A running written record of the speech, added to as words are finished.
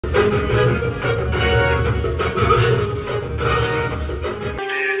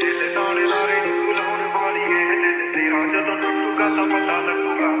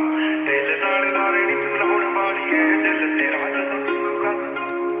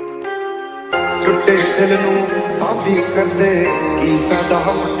टुटे दिल नू साफी कर दे की फायदा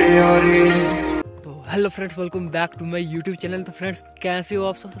मुटियारे। Hello friends, welcome back to my YouTube channel. तो फ्रेंड्स कैसे हो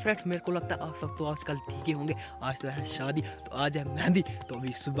आप सब? तो फ्रेंड्स मेरे को लगता है आप सब तो आजकल ठीक ही होंगे। आज तो है शादी, तो आज है मेहंदी। तो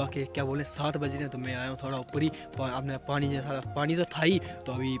अभी सुबह के क्या बोले 7 बजे हैं, तो मैं आया हूँ थोड़ा ऊपर ही। अपने पानी जैसा पानी तो था ही,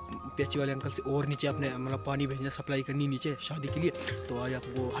 तो अभी पेची वाले अंकल से और नीचे अपने मतलब पानी भेजना, सप्लाई करनी नीचे शादी के लिए। तो आज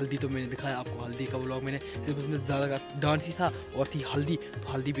आपको हल्दी तो मैंने दिखाया, आपको हल्दी का व्लॉग मैंने सिर्फ उसमें ज़्यादा डांस ही था और थी हल्दी। तो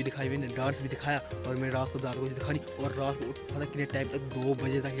हल्दी भी दिखाई मैंने, डांस भी दिखाया, और मैंने रात को ज़्यादा कुछ दिखा नहीं। और रात को पता कितने टाइम तक 2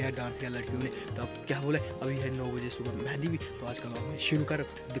 बजे तक यह डांस किया लड़कियों ने। तो अब क्या बोले अभी है 9 बजे सुबह मेहंदी भी। तो आज का व्लॉग में शुरू कर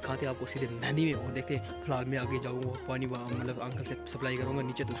दिखाते आपको सीधे मेहंदी में, और देखते फिलहाल मैं आगे जाऊँगा पानी मतलब अंकल से सप्लाई करूँगा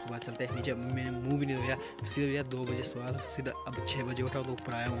नीचे। तो उसके बाद चलते हैं नीचे। मैंने मुँह भी नहीं धोया, सीधे भैया 2 बजे सोया था, सीधा अब 6 बजे उठा तो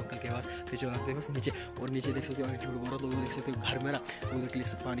ऊपर आया हूँ अंकल के पास। फिर चला करते बस नीचे, और नीचे देख सकते हो झूठ बोल रहा, तो वो देख सकते हो घर मेरा, उधर के लिए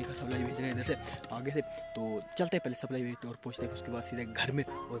पानी का सप्लाई भेजना है इधर से आगे से। तो चलते हैं पहले सप्लाई भेजते और पहुँचते हैं, उसके बाद सीधे घर में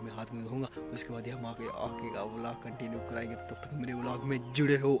और मैं हाथ में धोऊँगा। उसके बाद हम आगे का व्लॉग कंटिन्यू कराएंगे। तब तक मेरे व्लॉग में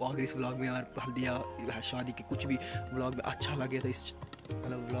जुड़े रहो। आगे इस व्लॉग में यार हल्दिया शादी के कुछ भी व्लॉग में अच्छा लगे तो इस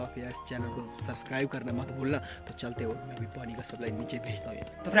मतलब व्लॉग या इस चैनल को सब्सक्राइब करना मत भूलना। तो चलते हो, मैं भी पानी का सप्लाई नीचे भेजता हूँ।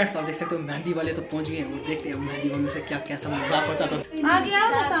 तो फ्रेंड्स आप देख सकते हो मेहंदी वाले तो पहुँच गए, और देखते हैं मेहंदी वाले से क्या कैसा मजाक होता। तो आ गया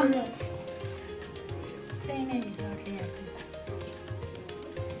ना सामने।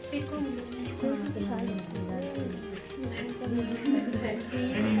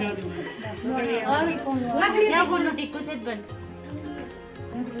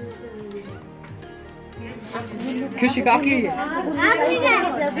 खुशी का की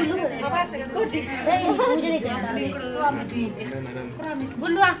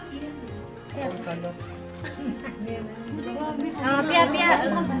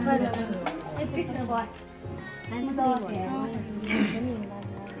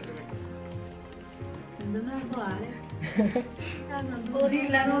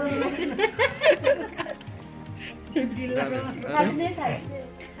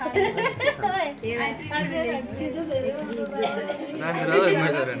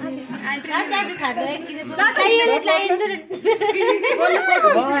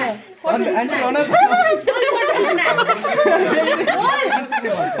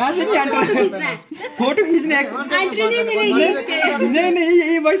फोटो खींचने एंट्री नहीं मिलेगी इसके। नहीं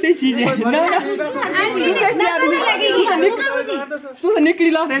ये वैसे ही चीज है। तू निकली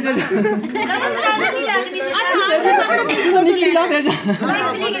ला दे जा, निकली ला दे जा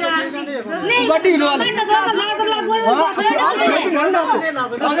बटी लो वाला मेरे जो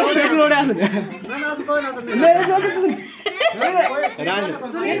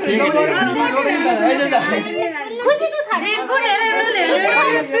खुशी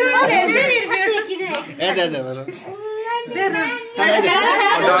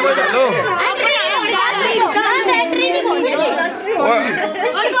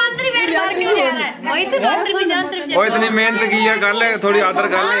तो इतनी मेहनत की है, कर ले थोड़ी आदर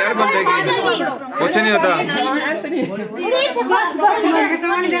कर ले यार बंदे की, कुछ नहीं होता।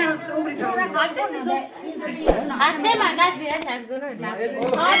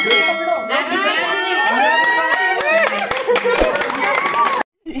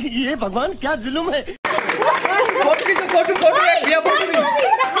 ये भगवान क्या जुल्म है।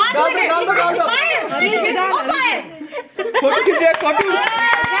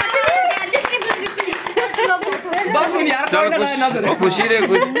 खुशी रे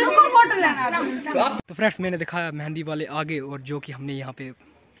कुछ। तो फ्रेंड्स मैंने दिखाया मेहंदी वाले आगे, और जो कि हमने यहाँ पे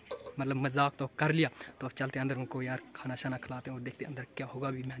मतलब मजाक तो कर लिया। तो अब चलते अंदर, उनको यार खाना शाना खिलाते हैं और देखते अंदर क्या होगा।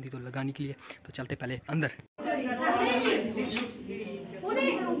 अभी मेहंदी तो लगाने के लिए, तो चलते पहले अंदर।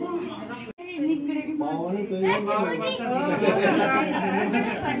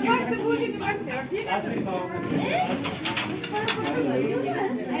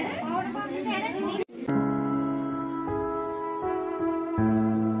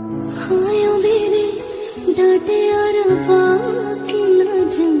 डाटे और बाकी ना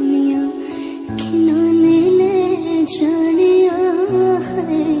जमिया खिनाने ले जानिया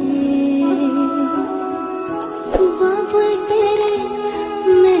है बाबा तेरे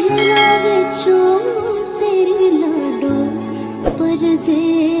मेहरा विचों तेरी लाडो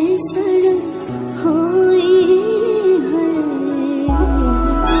परदेसड़ होई है।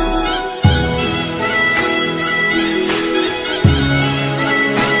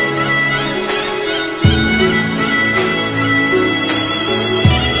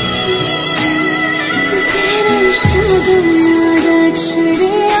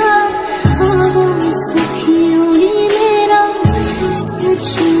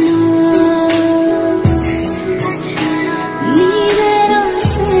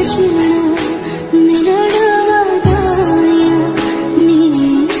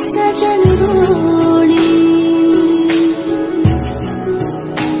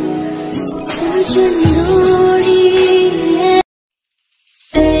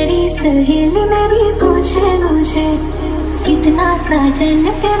 मुझे, कितना साजन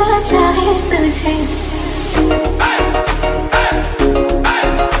तेरा चाहे तुझे।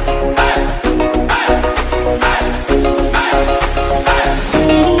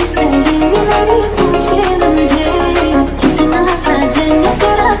 तेरी सहेली मेरी पूछे मुझे, कितना साजन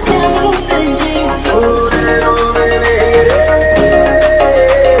तेरा चाहे तुझे।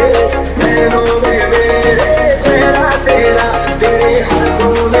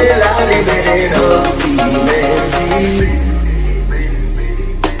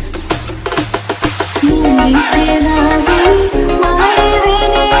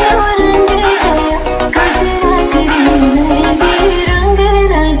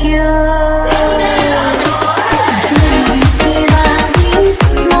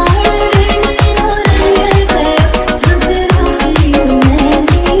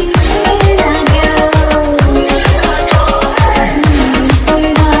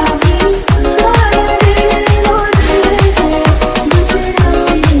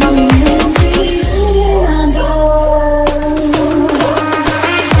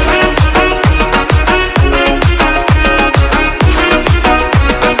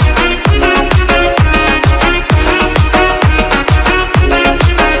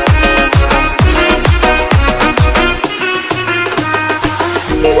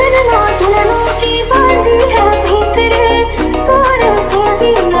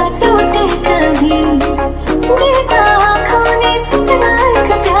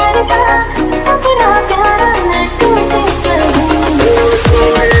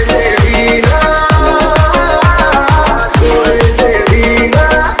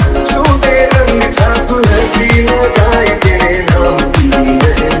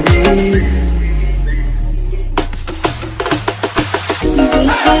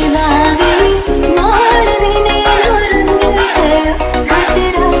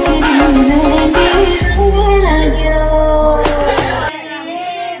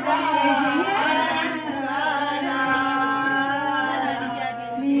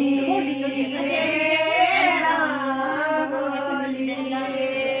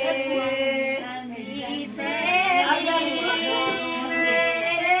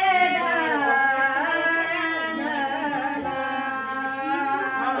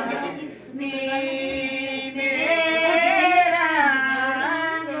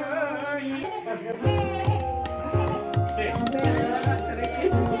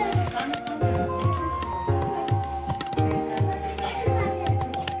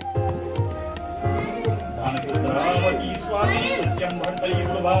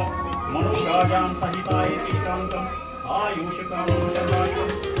 मनुष्यायां सहिताय तिष्ठान्तं आयुष्कां शर्वाणि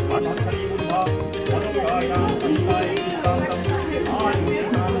मनुष्यायां सहिताय तिष्ठान्तं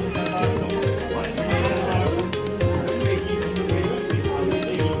आयुष्कां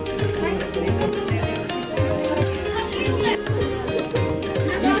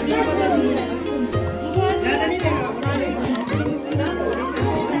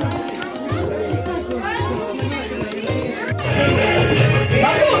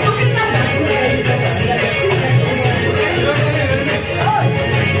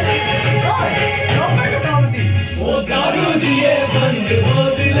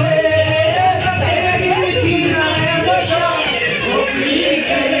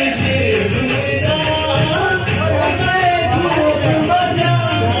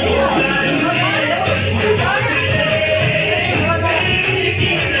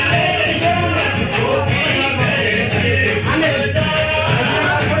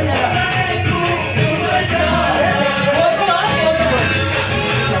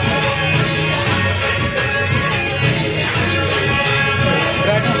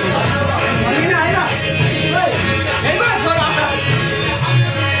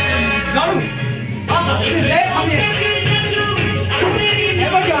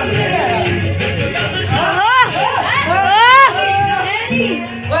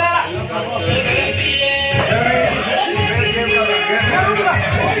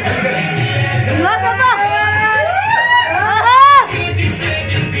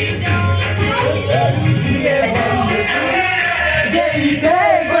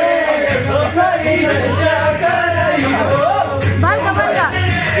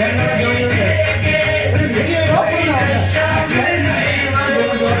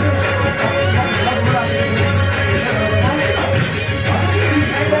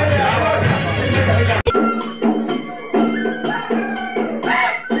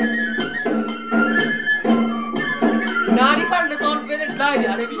nani kan the sound पे dadi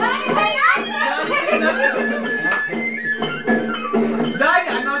are भी dadi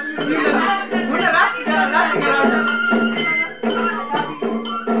ana मुझे राशि करा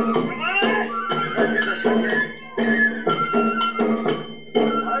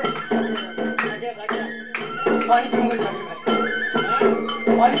पानी पीऊंगा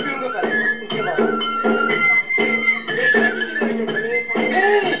पानी पीऊंगा पहले उसके बाद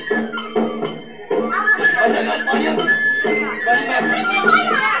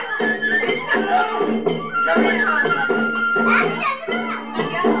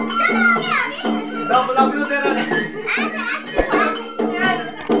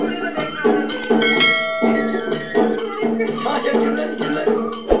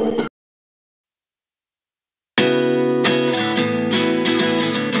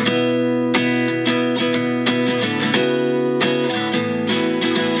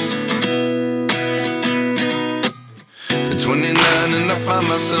And I find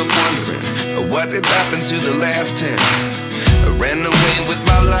myself wondering what did happen to the last 10. I ran away with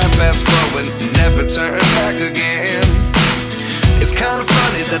my life, fast forward, never turn back again. It's kind of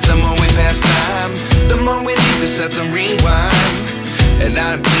funny that the more we pass time, the more we need to set the rewind. And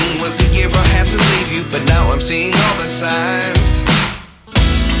 19 was the year I had to leave you, but now I'm seeing all the signs.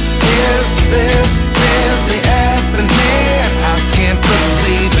 Is this really happening? I can't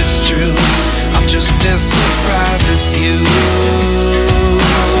believe it's true. I'm just as surprised as you.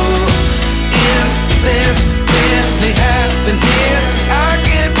 Is this really happening? I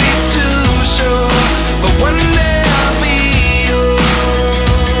can't be too sure, but one day I'll be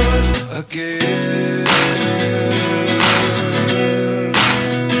yours again.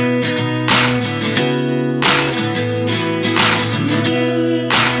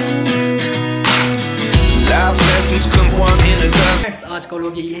 Life lessons come one in a dozen. आज का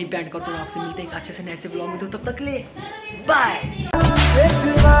vlog यही pant करता हूँ, आपसे मिलते हैं अच्छे से नए व्लॉग में, तो तब तक के लिए बाय। एक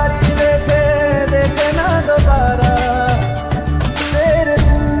बारी देखे ना दोबारा।